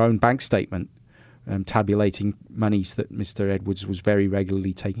from her own bank statement, tabulating monies that Mr. Edwards was very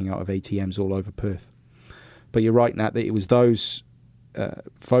regularly taking out of ATMs all over Perth. But you're right, Nat, that it was those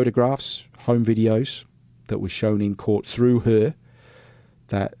photographs, home videos, that were shown in court through her,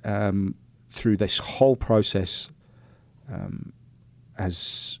 that through this whole process,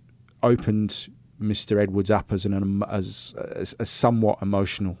 has opened Mr. Edwards up as somewhat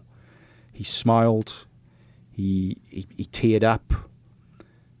emotional. He smiled, he teared up,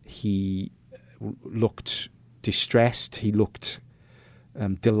 he looked distressed, he looked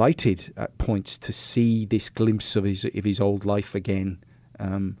delighted at points to see this glimpse of his old life again,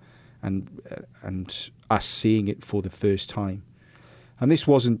 and us seeing it for the first time. And this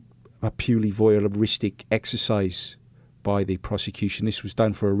wasn't a purely voyeuristic exercise by the prosecution. This was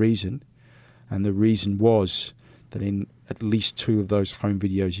done for a reason, and the reason was that in at least 2 of those home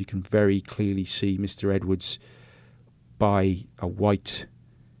videos you can very clearly see Mr. Edwards by a white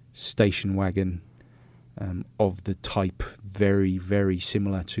station wagon of the type very, very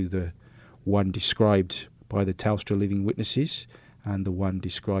similar to the one described by the Telstra living witnesses and the one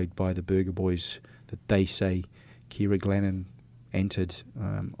described by the Burger Boys that they say Ciara Glennon entered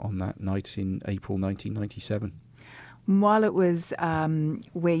on that night in April 1997. While it was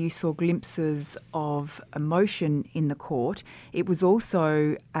where you saw glimpses of emotion in the court, it was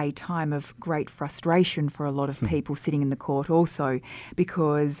also a time of great frustration for a lot of people sitting in the court also,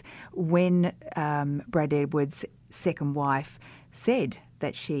 because when Brad Edwards' second wife said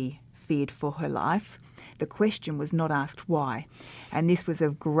that she feared for her life, the question was not asked why. And this was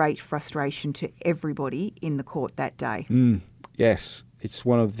of great frustration to everybody in the court that day. Yes, it's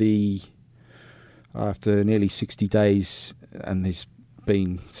one of the... After nearly 60 days, and there's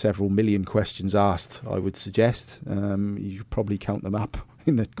been several million questions asked, I would suggest. You probably count them up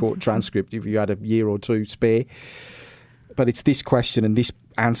in the court transcript if you had a year or two spare. But it's this question and this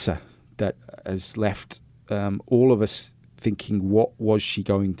answer that has left all of us thinking, what was she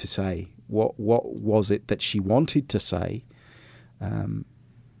going to say? What was it that she wanted to say? And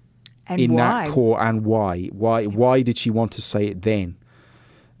in why? that court, and why? Why did she want to say it then?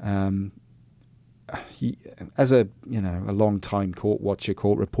 As a long time court watcher,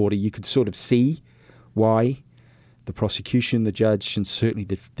 court reporter, you could sort of see why the prosecution, the judge, and certainly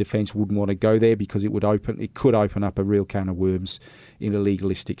the defence wouldn't want to go there, because it could open up a real can of worms in a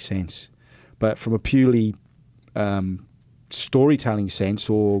legalistic sense. But from a purely storytelling sense,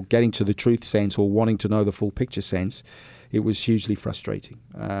 or getting to the truth sense, or wanting to know the full picture sense, it was hugely frustrating.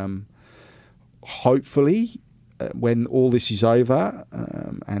 Hopefully, when all this is over,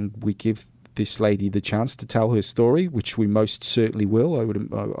 and we give this lady the chance to tell her story, which we most certainly will. I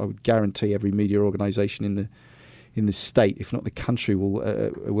would guarantee every media organisation in the state, if not the country,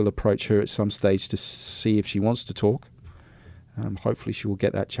 will approach her at some stage to see if she wants to talk. Hopefully, she will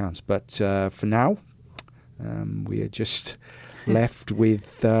get that chance. But for now, we are just left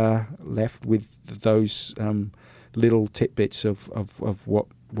with those little tidbits of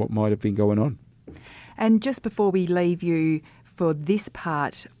what might have been going on. And just before we leave you for this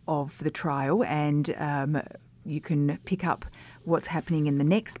part of the trial, and you can pick up what's happening in the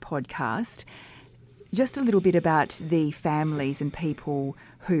next podcast, just a little bit about the families and people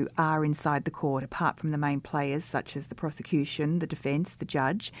who are inside the court, apart from the main players such as the prosecution, the defence, the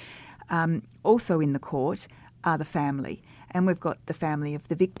judge. Also in the court are the family. And we've got the family of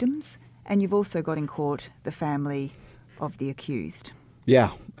the victims, and you've also got in court the family of the accused.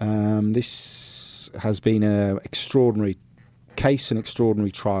 Yeah, this has been an extraordinary case, an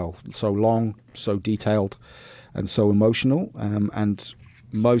extraordinary trial, so long, so detailed, and so emotional, and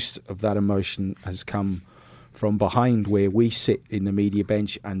most of that emotion has come from behind where we sit in the media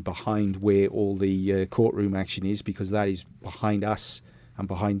bench, and behind where all the courtroom action is, because that is behind us, and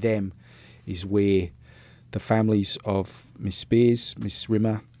behind them is where the families of Miss Spiers, Miss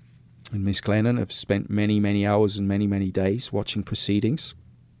Rimmer and Miss Glennon have spent many, many hours and many, many days watching proceedings.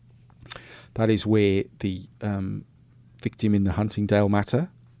 That is where the victim in the Huntingdale matter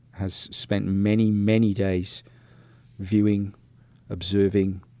has spent many, many days viewing,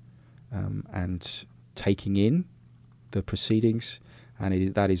 observing, and taking in the proceedings.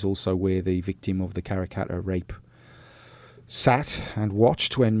 And that is also where the victim of the Karrakatta rape sat and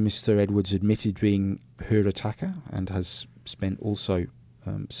watched when Mr. Edwards admitted being her attacker, and has spent also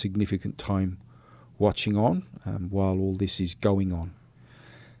significant time watching on while all this is going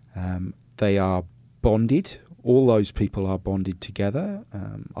on. They are bonded. All those people are bonded together.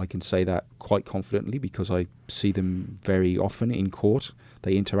 I can say that quite confidently because I see them very often in court.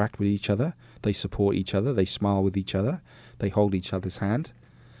 They interact with each other. They support each other. They smile with each other. They hold each other's hand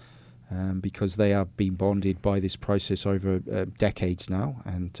because they are being bonded by this process over decades now,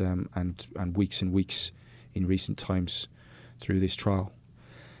 and weeks and weeks in recent times through this trial.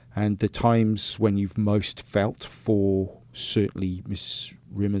 And the times when you've most felt for certainly Miss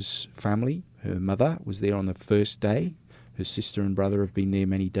Rimmer's family. Her mother was there on the first day. Her sister and brother have been there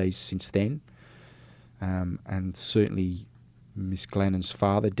many days since then. And certainly Miss Glennon's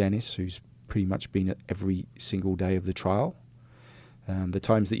father, Dennis, who's pretty much been at every single day of the trial. The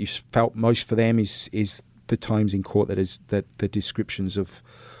times that you felt most for them is the times in court that the descriptions of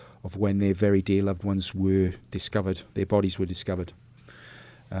when their very dear loved ones were discovered, their bodies were discovered.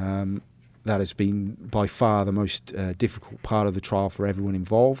 That has been by far the most difficult part of the trial for everyone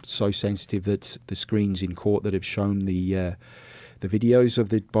involved. So sensitive that the screens in court that have shown the videos of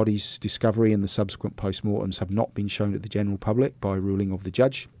the body's discovery and the subsequent post-mortems have not been shown to the general public by ruling of the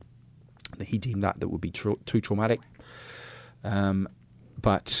judge. He deemed that would be too traumatic.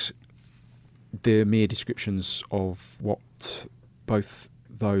 But the mere descriptions of what both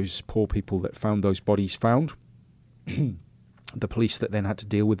those poor people that found those bodies found, the police that then had to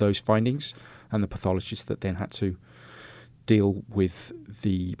deal with those findings, and the pathologists that then had to deal with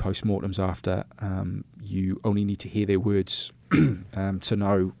the post-mortems after, you only need to hear their words to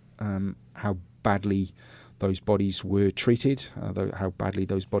know how badly those bodies were treated, how badly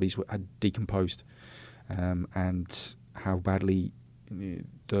those bodies had decomposed, and how badly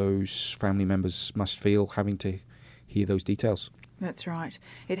those family members must feel having to hear those details. That's right.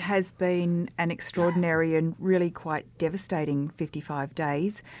 It has been an extraordinary and really quite devastating 55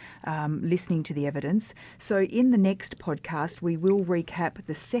 days listening to the evidence. So in the next podcast, we will recap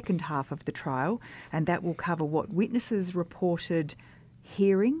the second half of the trial, and that will cover what witnesses reported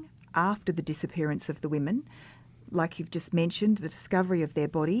hearing after the disappearance of the women, like you've just mentioned, the discovery of their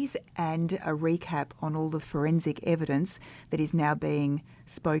bodies, and a recap on all the forensic evidence that is now being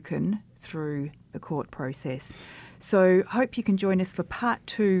spoken through the court process. So hope you can join us for part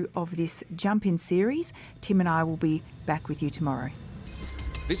 2 of this jump-in series. Tim and I will be back with you tomorrow.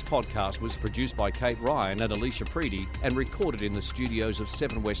 This podcast was produced by Kate Ryan and Alicia Preedy and recorded in the studios of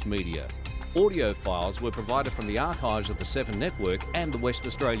 7 West Media. Audio files were provided from the archives of the 7 Network and the West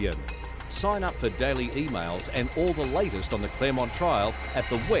Australian. Sign up for daily emails and all the latest on the Claremont trial at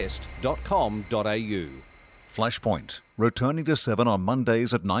thewest.com.au. Flashpoint, returning to 7 on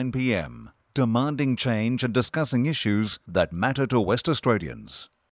Mondays at 9 p.m. Demanding change and discussing issues that matter to West Australians.